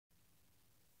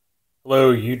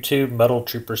Hello YouTube, Metal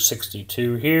Trooper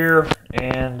 62 here,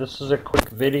 and this is a quick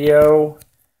video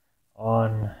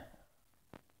on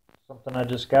something I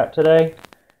just got today.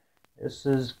 This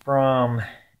is from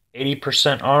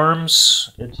 80% Arms.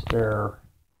 It's their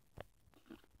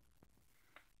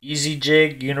Easy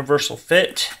Jig Universal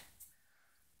Fit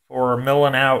for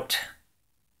milling out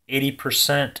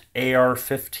 80%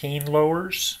 AR-15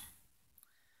 lowers.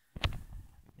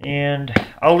 And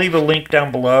I'll leave a link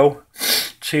down below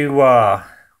to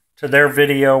their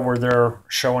video where they're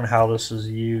showing how this is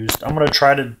used. I'm going to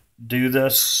try to do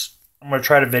this. I'm going to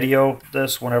try to video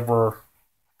this whenever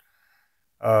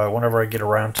I get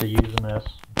around to using this.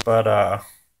 But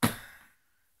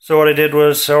so what I did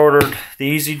was I ordered the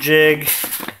Easy Jig,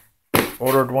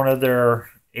 ordered one of their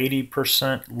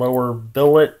 80% lower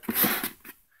billet,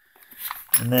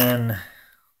 and then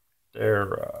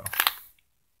their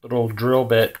little drill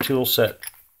bit tool set.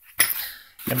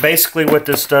 And basically what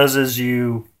this does is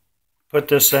you put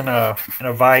this in a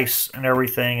vise and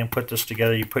everything and put this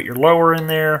together. You put your lower in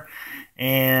there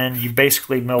and you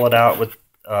basically mill it out with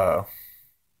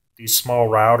these small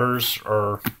routers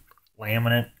or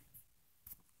laminate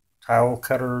tile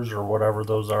cutters or whatever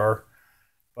those are.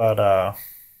 But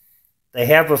they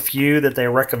have a few that they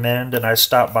recommend, and I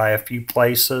stopped by a few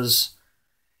places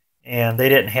and they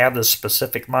didn't have the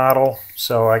specific model,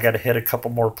 so I got to hit a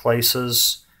couple more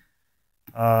places.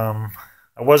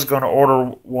 I was going to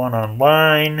order one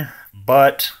online,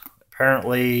 but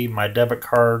apparently my debit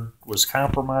card was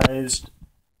compromised,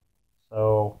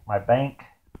 so my bank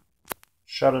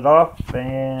shut it off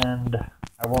and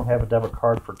I won't have a debit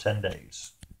card for 10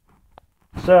 days.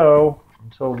 So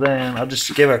until then, I'll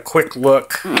just give a quick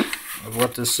look of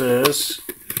what this is.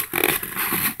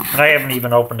 And I haven't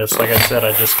even opened this. Like I said,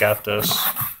 I just got this.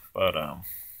 But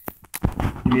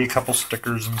maybe a couple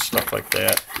stickers and stuff like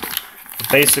that. But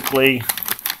basically,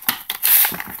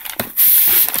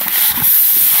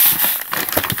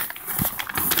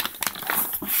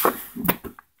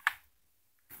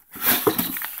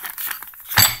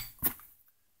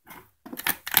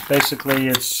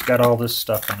 it's got all this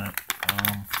stuff in it.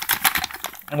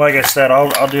 And like I said,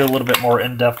 I'll do a little bit more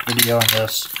in-depth video on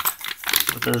this.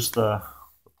 But there's the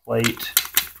plate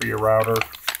for your router,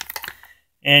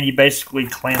 and you basically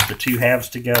clamp the two halves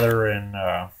together and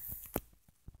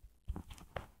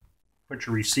put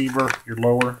your receiver, your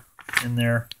lower, in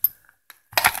there,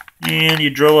 and you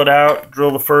drill it out.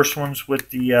 Drill the first ones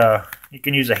with the you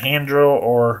can use a hand drill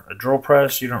or a drill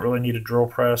press. You don't really need a drill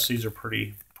press. These are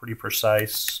pretty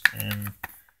precise and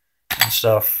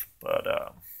stuff. But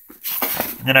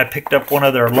and then I picked up one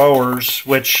of their lowers,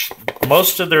 which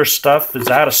most of their stuff is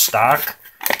out of stock.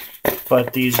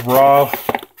 But these raw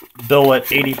billet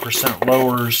 80%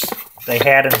 lowers they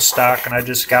had in stock, and I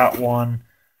just got one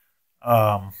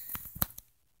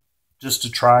just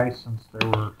to try, since they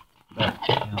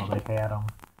had them.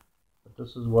 But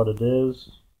this is what it is,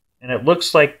 and it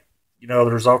looks like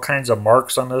there's all kinds of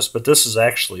marks on this, but this is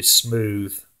actually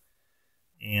smooth.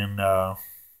 And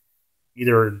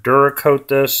either Duracoat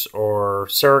this or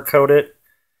Cerakote it,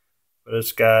 but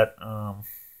it's got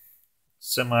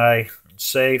semi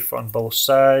safe on both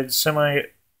sides,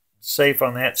 semi-safe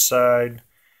on that side,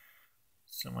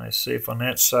 semi-safe on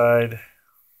that side.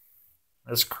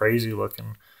 That's crazy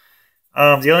looking.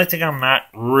 The only thing I'm not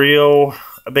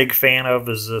a big fan of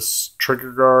is this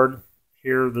trigger guard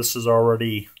here. This is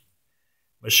already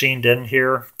machined in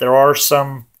here. There are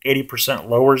some 80%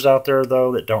 lowers out there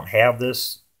though that don't have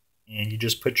this, and you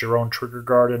just put your own trigger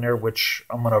guard in there, which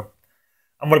I'm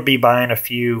gonna be buying a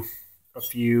few,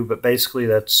 but basically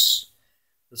this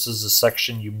is the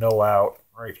section you mill out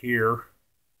right here.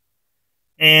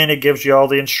 And it gives you all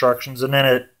the instructions, and then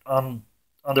it on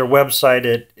their website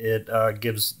it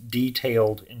gives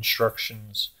detailed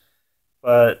instructions.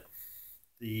 But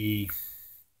the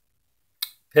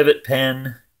pivot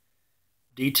pin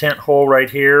detent hole right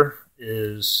here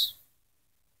is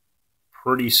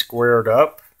pretty squared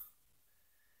up,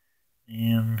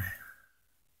 and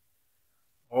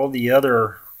all the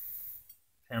other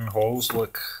pinholes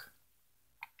look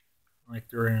like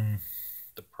they're in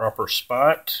the proper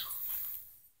spot.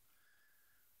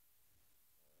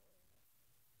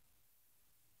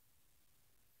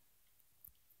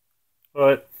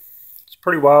 But it's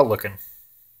pretty wild looking.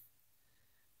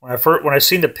 When I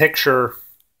seen the picture,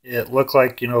 it looked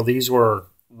like these were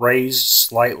raised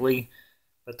slightly,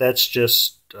 but that's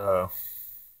just tool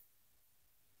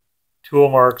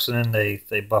marks, and then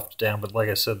they buffed down. But like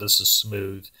I said, this is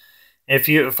smooth.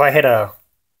 If I had a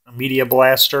media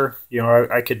blaster,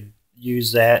 I could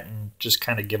use that and just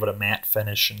kind of give it a matte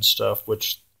finish and stuff,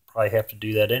 which probably have to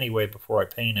do that anyway before I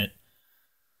paint it.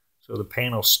 so the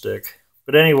paint will stick.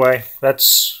 But anyway,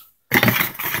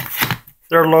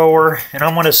 they're lower, and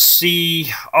I'm going to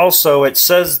see also. It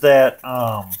says that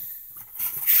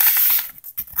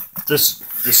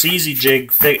this Easy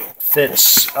Jig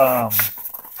fits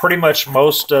pretty much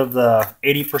most of the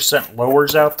 80%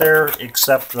 lowers out there,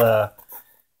 except the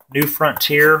New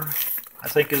Frontier, I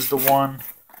think, is the one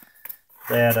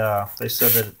that they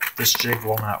said that this jig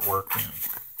will not work in.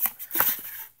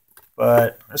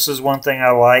 But this is one thing I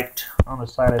liked on the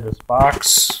side of this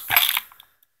box.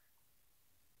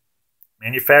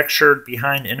 Manufactured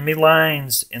behind enemy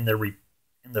lines in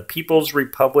the People's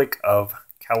Republic of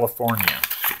California.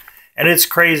 And it's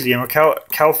crazy, you know,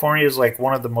 California is like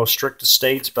one of the most strictest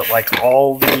states, but like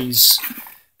all these,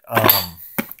 a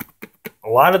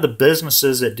lot of the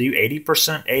businesses that do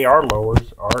 80% AR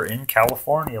lowers are in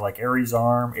California, like Aries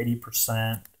Arm,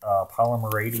 80%,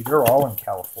 Polymer 80, they're all in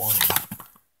California.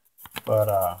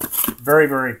 But very,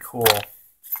 very cool.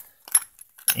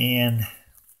 And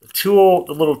the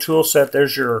little tool set,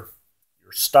 there's your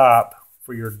stop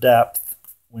for your depth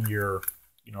when you're,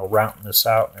 you know, routing this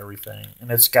out and everything.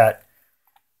 And it's got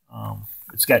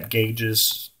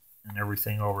gauges and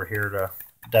everything over here, to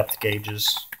depth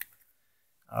gauges.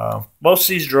 Most of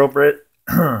these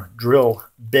drill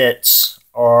bits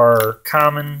are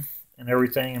common and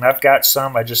everything, and I've got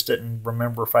some. I just didn't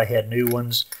remember if I had new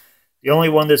ones. The only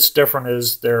one that's different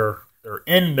is their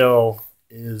end mill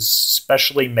is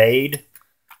specially made,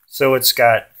 so it's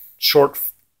got short.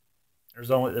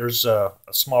 There's a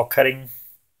small cutting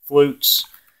flutes,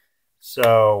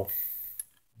 so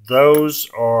those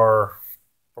are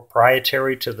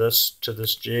proprietary to this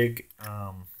jig.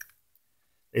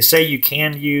 They say you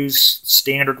can use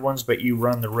standard ones, but you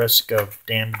run the risk of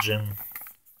damaging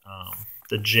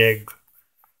the jig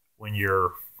when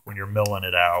you're milling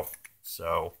it out.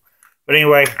 So, but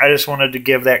anyway, I just wanted to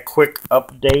give that quick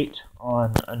update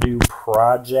on a new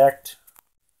project.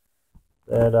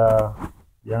 That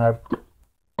yeah,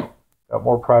 I've got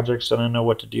more projects that I know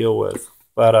what to deal with.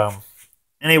 But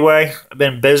anyway, I've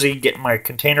been busy getting my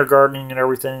container gardening and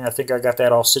everything. I think I got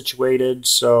that all situated,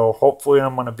 so hopefully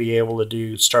I'm going to be able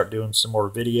to start doing some more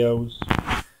videos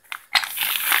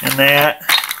and that.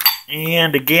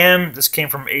 And again, this came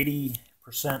from 80%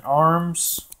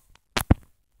 Arms.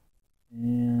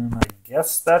 And I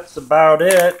guess that's about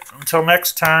it. Until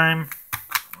next time,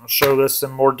 I'll show this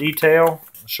in more detail.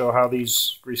 I'll show how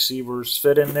these receivers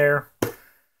fit in there.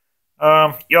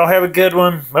 Y'all have a good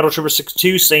one. Metal Trooper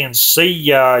 62 saying see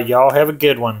ya. Y'all have a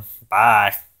good one.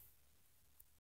 Bye.